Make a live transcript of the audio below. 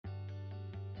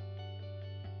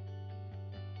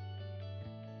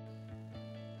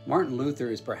Martin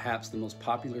Luther is perhaps the most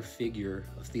popular figure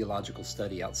of theological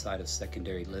study outside of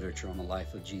secondary literature on the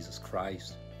life of Jesus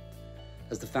Christ.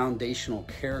 As the foundational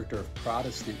character of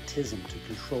Protestantism, to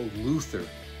control Luther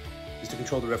is to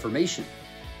control the Reformation.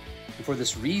 And for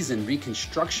this reason,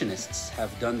 reconstructionists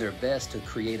have done their best to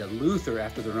create a Luther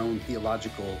after their own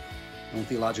theological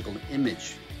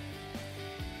image.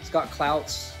 Scott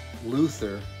Klaut's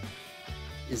Luther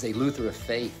is a Luther of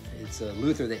faith. It's a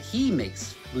Luther that he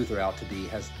makes Luther out to be,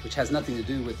 which has nothing to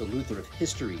do with the Luther of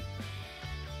history.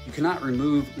 You cannot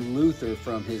remove Luther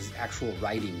from his actual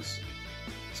writings.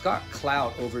 Scott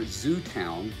Klaudt over at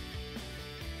Zootown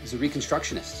is a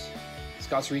reconstructionist.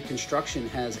 Scott's reconstruction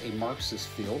has a Marxist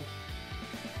feel.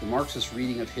 The Marxist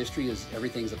reading of history is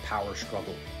everything's a power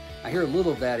struggle. I hear a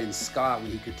little of that in Scott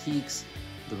when he critiques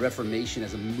the Reformation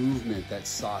as a movement that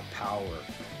sought power,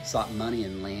 sought money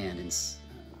and land,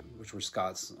 which were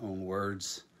Scott's own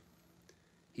words.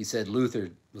 He said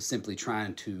Luther was simply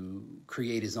trying to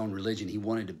create his own religion. He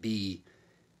wanted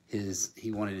his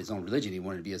own religion. He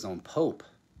wanted to be his own pope.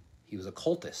 He was a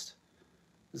cultist.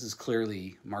 This is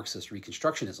clearly Marxist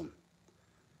reconstructionism.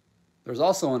 There's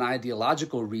also an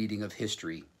ideological reading of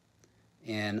history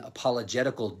and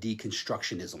apologetical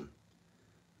deconstructionism.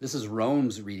 This is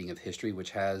Rome's reading of history,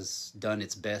 which has done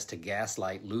its best to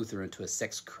gaslight Luther into a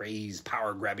sex-crazed,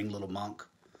 power-grabbing little monk.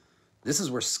 This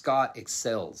is where Scott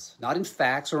excels, not in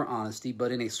facts or honesty,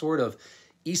 but in a sort of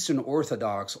Eastern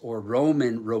Orthodox or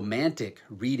Roman romantic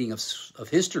reading of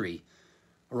history,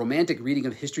 a romantic reading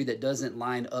of history that doesn't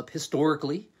line up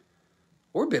historically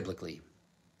or biblically.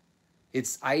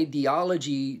 It's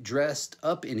ideology dressed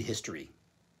up in history.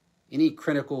 Any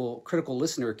critical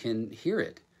listener can hear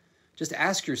it. Just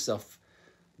ask yourself,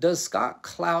 does Scott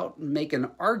Klaudt make an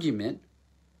argument,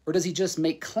 or does he just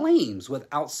make claims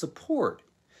without support?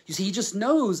 You see, he just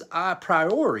knows a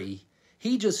priori.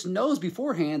 He just knows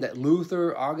beforehand that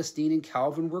Luther, Augustine, and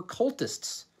Calvin were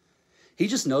cultists. He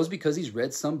just knows because he's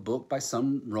read some book by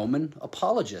some Roman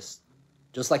apologist.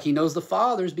 Just like he knows the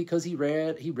fathers because he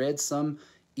read some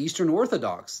Eastern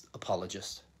Orthodox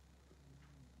apologist.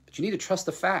 But you need to trust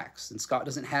the facts, and Scott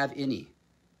doesn't have any.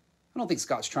 I don't think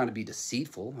Scott's trying to be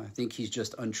deceitful. I think he's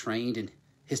just untrained in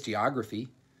historiography.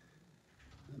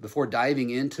 Before diving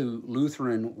into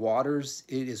Lutheran waters,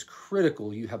 it is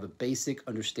critical you have a basic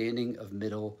understanding of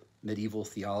medieval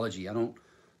theology. I don't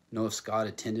know if Scott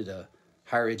attended a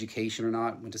higher education or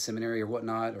not, went to seminary or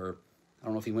whatnot, or I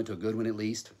don't know if he went to a good one at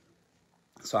least.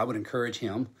 So I would encourage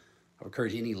him, I would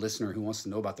encourage any listener who wants to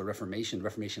know about the Reformation,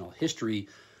 reformational history,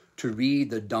 to read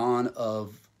The Dawn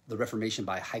of the Reformation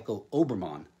by Heiko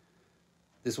Obermann.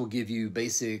 This will give you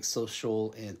basic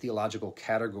social and theological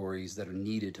categories that are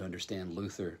needed to understand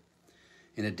Luther.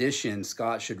 In addition,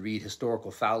 Scott should read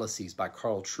Historical Fallacies by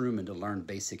Carl Trueman to learn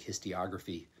basic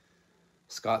historiography.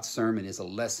 Scott's sermon is a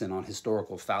lesson on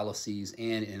historical fallacies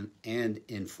and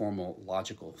informal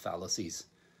logical fallacies.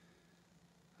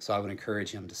 So I would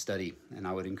encourage him to study, and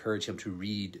I would encourage him to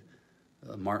read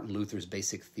Martin Luther's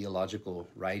basic theological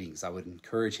writings. I would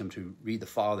encourage him to read the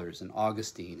Fathers and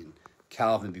Augustine and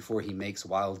Calvin before he makes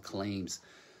wild claims.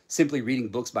 Simply reading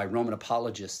books by Roman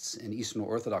apologists and Eastern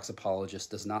Orthodox apologists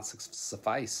does not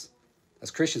suffice. As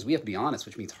Christians, we have to be honest,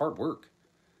 which means hard work.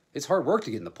 It's hard work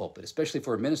to get in the pulpit, especially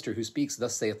for a minister who speaks,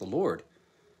 "Thus saith the Lord."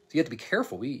 So you have to be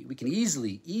careful. We can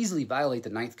easily violate the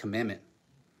 9th commandment.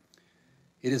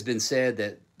 It has been said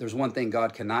that there's one thing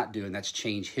God cannot do, and that's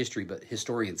change history, but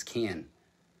historians can.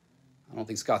 I don't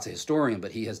think Scott's a historian,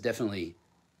 but he has definitely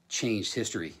changed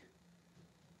history.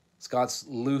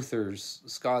 Luther's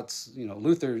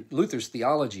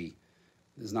theology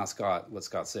is not what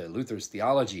Scott said. Luther's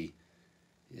theology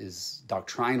is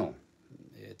doctrinal.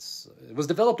 It was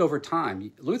developed over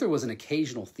time. Luther was an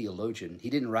occasional theologian.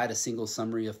 He didn't write a single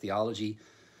summary of theology,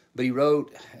 but he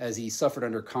wrote as he suffered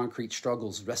under concrete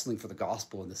struggles, wrestling for the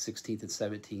gospel in the 16th and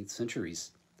 17th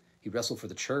centuries. He wrestled for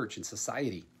the church and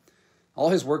society. All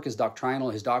his work is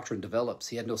doctrinal. His doctrine develops.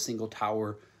 He had no single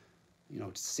tower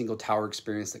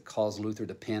experience that caused Luther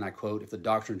to pen, I quote, "If the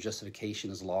doctrine of justification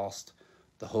is lost,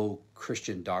 the whole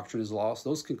Christian doctrine is lost."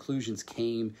 Those conclusions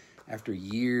came after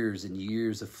years and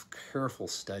years of careful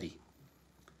study.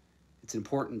 It's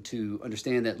important to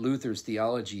understand that Luther's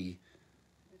theology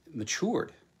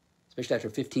matured, especially after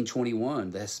 1521.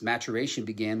 This maturation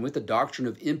began with the doctrine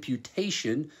of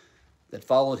imputation that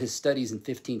followed his studies in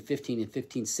 1515 and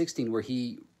 1516, where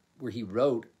he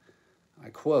wrote, I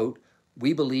quote,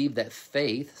 "We believe that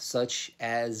faith such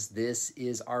as this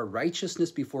is our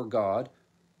righteousness before God,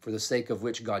 for the sake of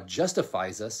which God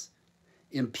justifies us,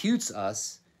 imputes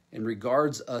us, and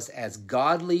regards us as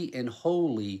godly and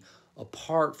holy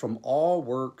apart from all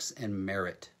works and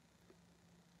merit."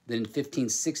 Then in 15,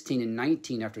 16, and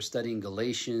 19, after studying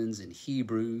Galatians and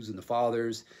Hebrews and the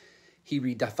Fathers, he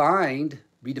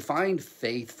redefined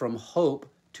faith from hope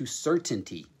to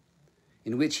certainty,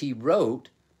 in which he wrote,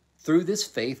 "Through this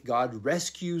faith, God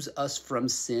rescues us from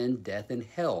sin, death, and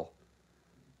hell.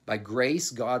 By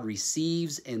grace, God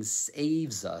receives and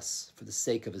saves us for the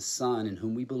sake of his Son, in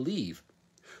whom we believe.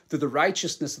 Through the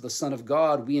righteousness of the Son of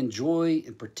God, we enjoy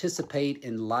and participate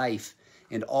in life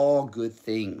and all good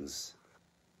things."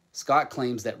 Scott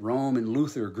claims that Rome and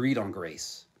Luther agreed on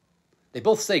grace. They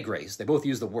both say grace, they both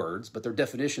use the words, but their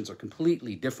definitions are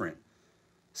completely different.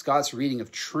 Scott's reading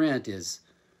of Trent is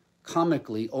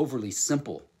comically overly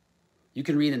simple. You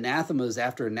can read anathemas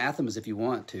after anathemas if you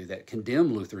want to that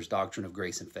condemn Luther's doctrine of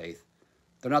grace and faith.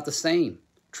 They're not the same.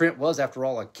 Trent was, after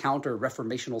all, a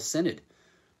counter-reformational synod.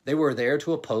 They were there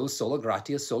to oppose sola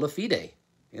gratia, sola fide,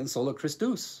 and sola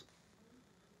Christus.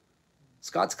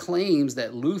 Scott's claims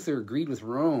that Luther agreed with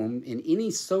Rome in any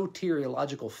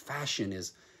soteriological fashion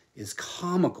is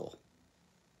comical,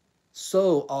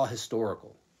 so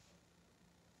ahistorical.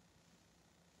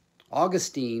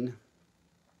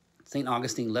 St.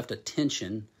 Augustine left a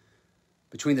tension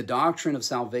between the doctrine of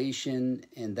salvation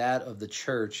and that of the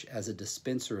church as a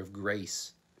dispenser of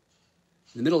grace.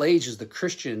 In the Middle Ages, the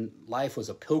Christian life was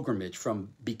a pilgrimage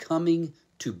from becoming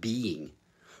to being.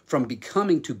 From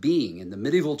becoming to being. In the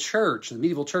medieval church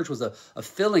was a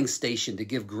filling station to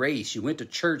give grace. You went to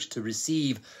church to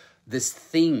receive this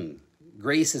thing.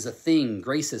 Grace is a thing.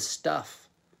 Grace is stuff.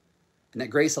 And that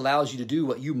grace allows you to do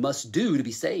what you must do to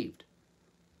be saved.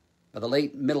 By the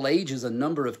late Middle Ages, a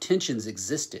number of tensions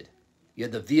existed. You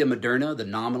had the via moderna, the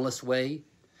nominalist way.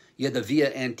 You had the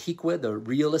via antiqua, the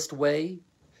realist way.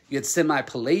 You had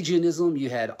semi-Pelagianism. You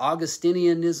had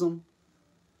Augustinianism.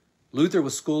 Luther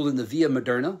was schooled in the via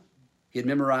moderna. He had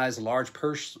memorized large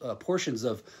portions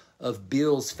of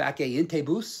Bill's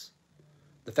Facientibus.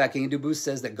 The Facientibus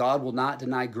says that God will not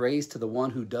deny grace to the one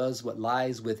who does what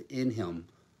lies within him.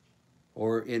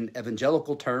 Or in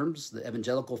evangelical terms, the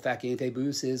evangelical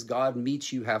Facientibus is God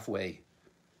meets you halfway.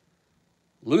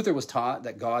 Luther was taught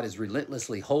that God is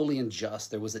relentlessly holy and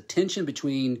just. There was a tension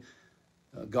between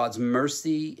God's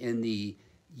mercy and the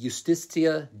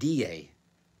justitia Dei,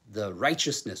 the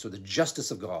righteousness or the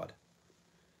justice of God.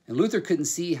 And Luther couldn't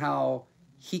see how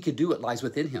he could do what lies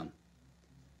within him.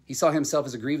 He saw himself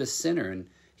as a grievous sinner, and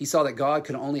he saw that God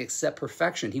could only accept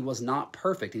perfection. He was not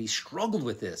perfect, and he struggled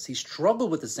with this. He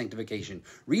struggled with his sanctification.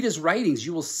 Read his writings,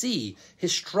 you will see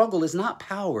his struggle is not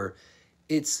power,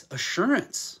 it's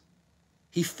assurance.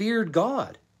 He feared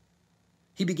God.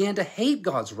 He began to hate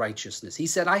God's righteousness. He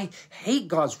said, I hate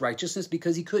God's righteousness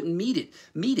because he couldn't meet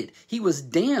it. He was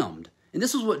damned. And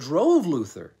this was what drove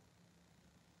Luther.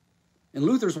 In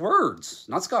Luther's words,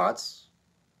 not Scott's.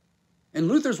 In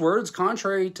Luther's words,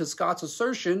 contrary to Scott's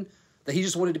assertion that he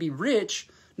just wanted to be rich,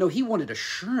 no, he wanted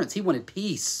assurance. He wanted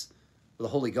peace with the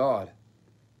holy God.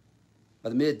 By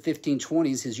the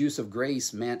mid-1520s, his use of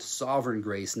grace meant sovereign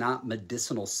grace, not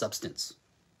medicinal substance.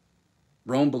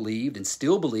 Rome believed and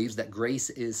still believes that grace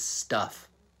is stuff.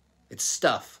 It's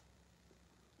stuff.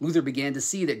 Luther began to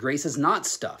see that grace is not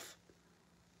stuff.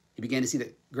 He began to see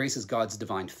that grace is God's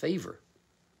divine favor.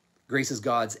 Grace is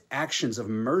God's actions of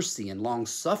mercy and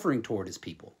long-suffering toward his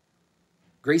people.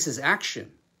 Grace is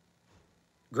action.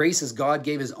 Grace is God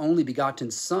gave his only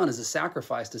begotten Son as a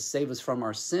sacrifice to save us from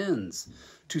our sins,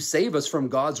 to save us from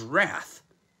God's wrath,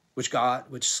 which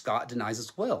Scott denies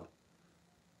as well.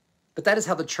 But that is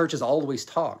how the church has always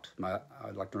talked.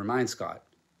 I'd like to remind Scott,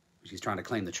 he's trying to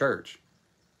claim the church.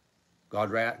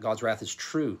 God's wrath is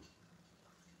true.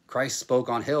 Christ spoke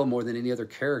on hell more than any other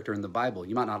character in the Bible.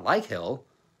 You might not like hell,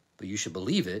 but you should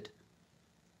believe it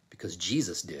because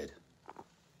Jesus did.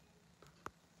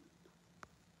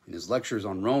 In his lectures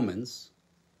on Romans,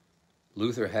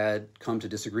 Luther had come to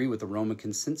disagree with the Roman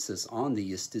consensus on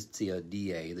the justitia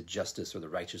Dei, the justice or the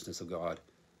righteousness of God,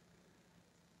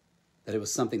 that it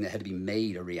was something that had to be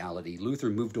made a reality. Luther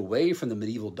moved away from the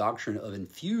medieval doctrine of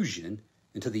infusion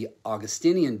into the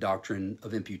Augustinian doctrine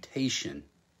of imputation.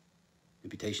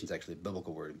 Imputation is actually a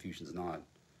biblical word, infusion is not.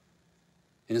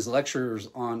 In his lectures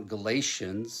on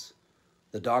Galatians,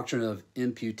 the doctrine of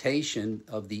imputation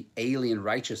of the alien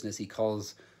righteousness, he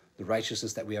calls the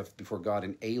righteousness that we have before God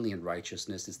an alien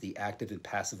righteousness. Is the active and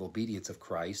passive obedience of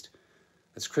Christ.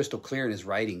 That's crystal clear in his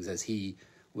writings as he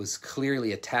was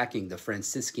clearly attacking the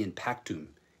Franciscan Pactum.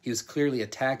 He was clearly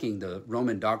attacking the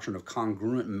Roman doctrine of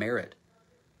congruent merit.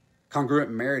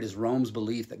 Congruent merit is Rome's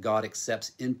belief that God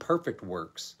accepts imperfect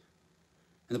works.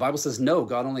 And the Bible says, no,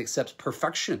 God only accepts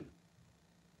perfection.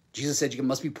 Jesus said you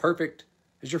must be perfect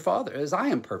as your Father, as I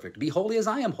am perfect. Be holy as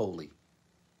I am holy.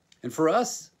 And for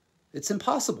us, It's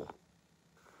impossible.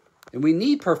 And we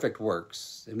need perfect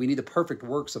works, and we need the perfect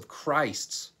works of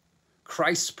Christ's.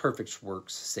 Christ's perfect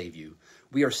works save you.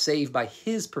 We are saved by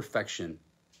his perfection.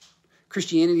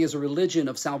 Christianity is a religion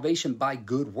of salvation by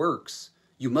good works.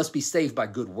 You must be saved by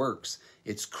good works.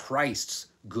 It's Christ's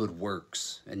good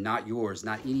works and not yours,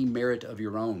 not any merit of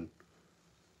your own.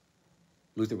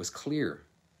 Luther was clear.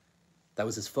 That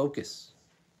was his focus.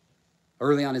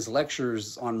 Early on his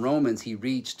lectures on Romans, he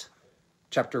reached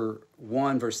chapter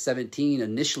 1, verse 17.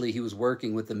 Initially, he was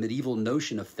working with the medieval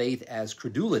notion of faith as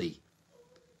credulity,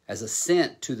 as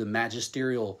assent to the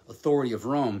magisterial authority of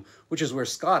Rome, which is where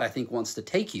Scott, I think, wants to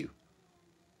take you.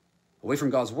 Away from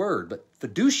God's word. But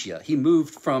fiducia, he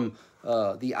moved from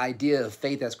the idea of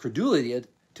faith as credulity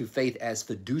to faith as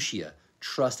fiducia,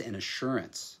 trust and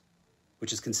assurance,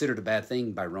 which is considered a bad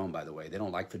thing by Rome, by the way. They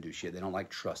don't like fiducia. They don't like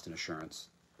trust and assurance.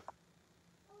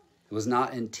 It was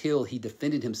not until he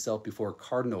defended himself before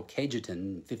Cardinal Cajetan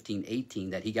in 1518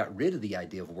 that he got rid of the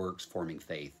idea of works forming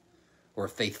faith, or a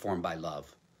faith formed by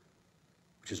love,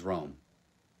 which is Rome.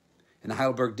 In the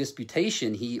Heidelberg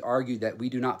Disputation, he argued that we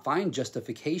do not find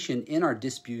justification in our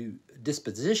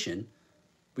disposition.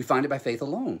 We find it by faith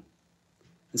alone.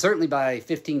 And certainly by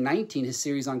 1519, his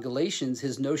series on Galatians,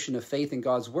 his notion of faith in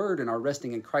God's word and our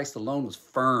resting in Christ alone was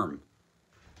firm.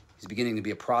 He's beginning to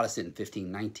be a Protestant in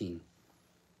 1519.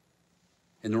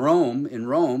 In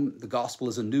Rome, the gospel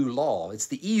is a new law. It's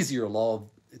the easier law.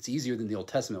 It's easier than the Old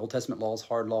Testament. Old Testament law is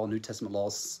hard law. New Testament law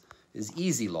is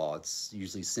easy law. It's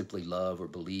usually simply love or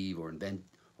believe or invent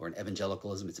or an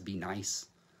evangelicalism. It's be nice.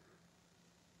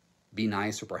 Be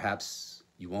nice, or perhaps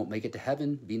you won't make it to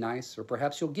heaven. Be nice, or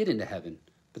perhaps you'll get into heaven.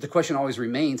 But the question always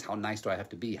remains, how nice do I have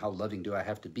to be? How loving do I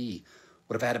have to be?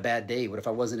 What if I had a bad day? What if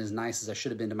I wasn't as nice as I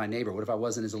should have been to my neighbor? What if I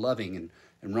wasn't as loving?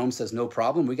 And Rome says, no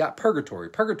problem. We got purgatory.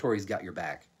 Purgatory's got your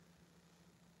back.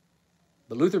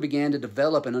 But Luther began to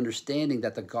develop an understanding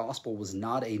that the gospel was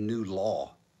not a new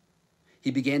law.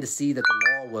 He began to see that the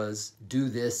law was do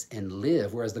this and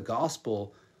live, whereas the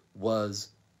gospel was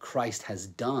Christ has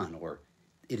done, or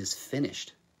it is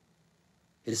finished.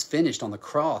 It is finished on the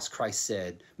cross, Christ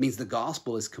said, means the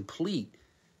gospel is complete,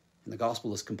 and the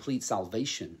gospel is complete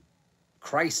salvation.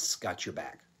 Christ's got your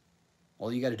back.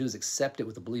 All you got to do is accept it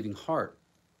with a believing heart.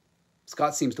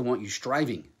 Scott seems to want you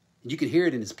striving, and you can hear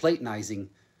it in his Platonizing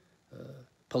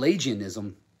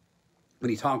Pelagianism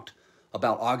when he talked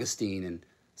about Augustine and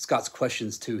Scott's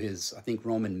questions to his, I think,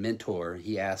 Roman mentor.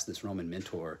 He asked this Roman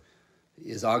mentor,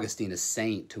 is Augustine a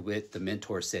saint? To wit, the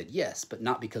mentor said, yes, but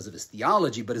not because of his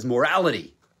theology, but his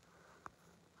morality.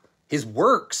 His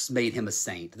works made him a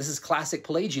saint. This is classic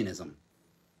Pelagianism,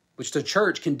 which the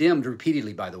church condemned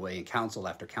repeatedly, by the way, in council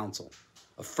after council,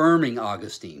 affirming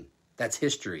Augustine. That's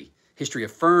history. History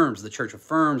affirms, the church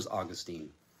affirms Augustine.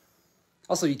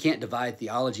 Also, you can't divide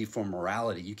theology from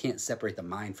morality. You can't separate the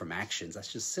mind from actions.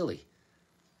 That's just silly.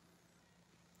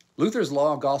 Luther's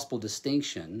law-gospel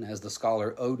distinction, as the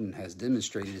scholar Odin has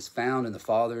demonstrated, is found in the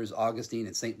Fathers, Augustine,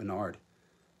 and St. Bernard.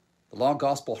 The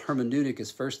law-gospel hermeneutic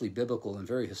is firstly biblical and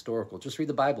very historical. Just read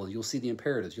the Bible. You'll see the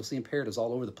imperatives. You'll see imperatives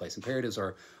all over the place. Imperatives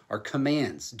are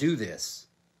commands. Do this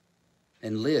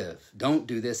and live. Don't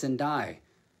do this and die.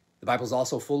 The Bible's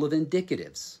also full of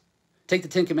indicatives. Take the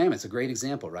Ten Commandments, a great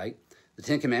example, right? The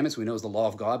Ten Commandments we know is the law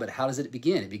of God, but how does it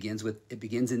begin? It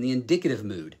begins in the indicative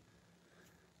mood.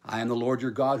 I am the Lord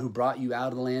your God who brought you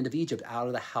out of the land of Egypt, out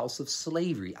of the house of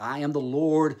slavery. I am the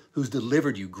Lord who's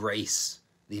delivered you. Grace,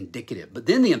 the indicative. But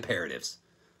then the imperatives.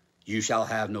 You shall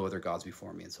have no other gods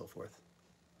before me, and so forth.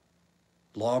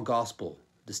 Law-gospel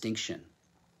distinction.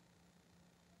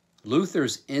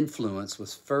 Luther's influence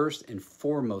was first and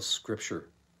foremost Scripture.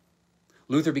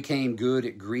 Luther became good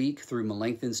at Greek through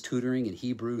Melanchthon's tutoring and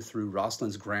Hebrew through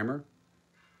Roslin's grammar.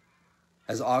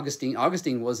 As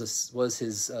Augustine was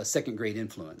his second great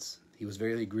influence. He was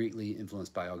very greatly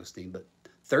influenced by Augustine, but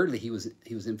thirdly, he was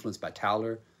influenced by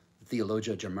Tauler, the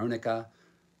Theologia Germanica,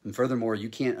 and furthermore, you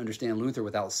can't understand Luther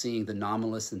without seeing the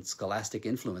nominalist and scholastic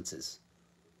influences.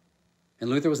 And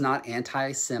Luther was not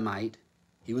anti-Semite.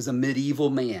 He was a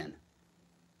medieval man.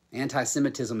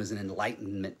 Anti-Semitism is an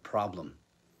Enlightenment problem.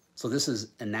 So this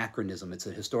is anachronism. It's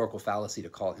a historical fallacy to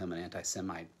call him an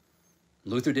anti-Semite.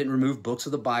 Luther didn't remove books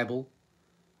of the Bible.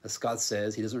 As Scott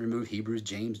says, he doesn't remove Hebrews,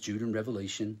 James, Jude, and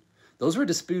Revelation. Those were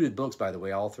disputed books, by the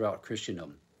way, all throughout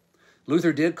Christendom.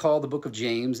 Luther did call the book of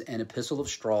James an epistle of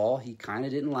straw. He kind of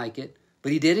didn't like it,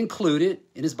 but he did include it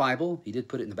in his Bible. He did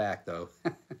put it in the back, though.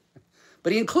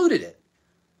 But he included it.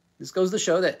 This goes to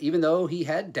show that even though he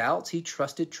had doubts, he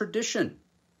trusted tradition.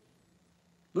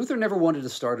 Luther never wanted to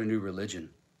start a new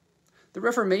religion. The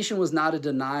Reformation was not a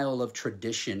denial of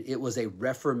tradition. It was a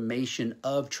reformation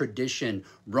of tradition.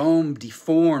 Rome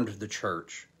deformed the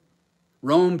church.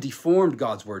 Rome deformed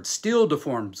God's word, still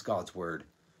deforms God's word.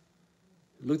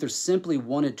 Luther simply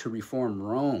wanted to reform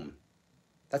Rome.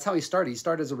 That's how he started. He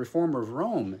started as a reformer of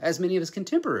Rome, as many of his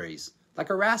contemporaries, like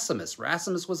Erasmus.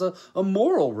 Erasmus was a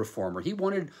moral reformer. He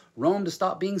wanted Rome to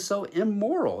stop being so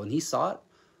immoral, and he sought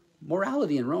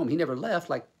morality in Rome. He never left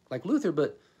like Luther,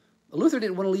 but Luther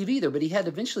didn't want to leave either, but he had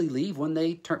to eventually leave when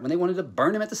they wanted to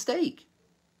burn him at the stake.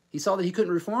 He saw that he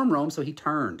couldn't reform Rome, so he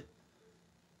turned.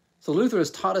 So Luther has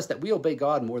taught us that we obey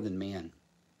God more than man.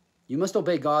 You must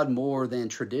obey God more than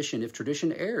tradition. If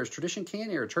tradition errs, tradition can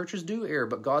err. Churches do err,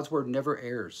 but God's word never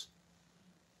errs.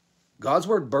 God's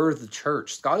word birthed the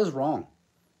church. God is wrong.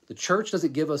 The church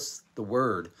doesn't give us the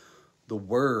word. The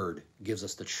word gives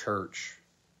us the church.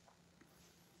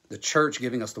 The church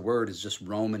giving us the word is just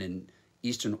Roman and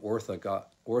Eastern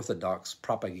Orthodox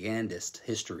propagandist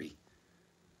history.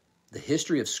 The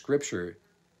history of Scripture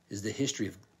is the history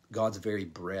of God's very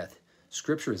breath.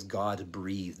 Scripture is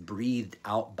God-breathed, breathed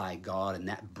out by God, and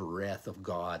that breath of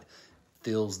God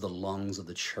fills the lungs of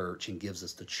the church and gives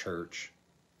us the church.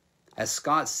 As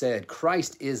Scott said,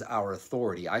 Christ is our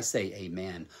authority. I say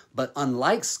amen. But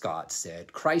unlike Scott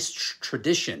said, Christ's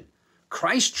tradition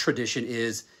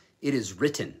is, it is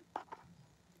written.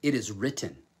 It is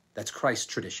written. That's Christ's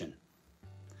tradition.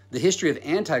 The history of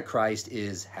Antichrist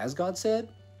is, has God said?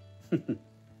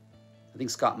 I think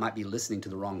Scott might be listening to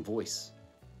the wrong voice.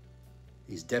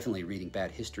 He's definitely reading bad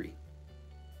history.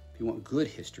 If you want good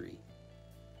history,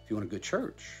 if you want a good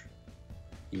church,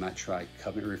 you might try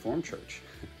Covenant Reformed Church.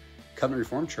 Covenant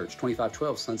Reformed Church,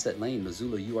 2512 Sunset Lane,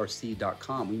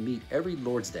 MissoulaURC.com. We meet every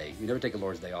Lord's Day. We never take a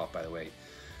Lord's Day off, by the way.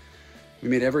 We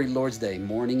meet every Lord's Day,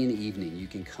 morning and evening. You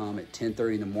can come at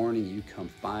 10:30 in the morning. You come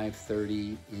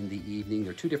 5:30 in the evening.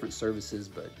 There are two different services,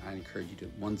 but I encourage you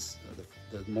to. One's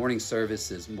the morning service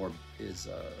is we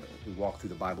walk through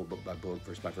the Bible book by book,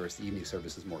 verse by verse. The evening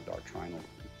service is more doctrinal,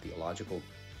 theological.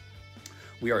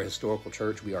 We are a historical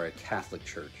church. We are a Catholic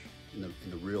church in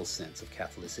the real sense of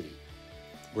Catholicity.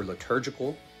 We're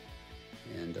liturgical,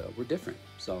 and we're different.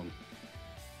 So,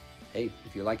 hey,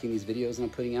 if you're liking these videos that I'm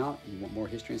putting out, and you want more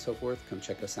history and so forth, come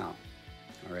check us out.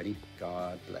 Alrighty,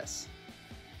 God bless.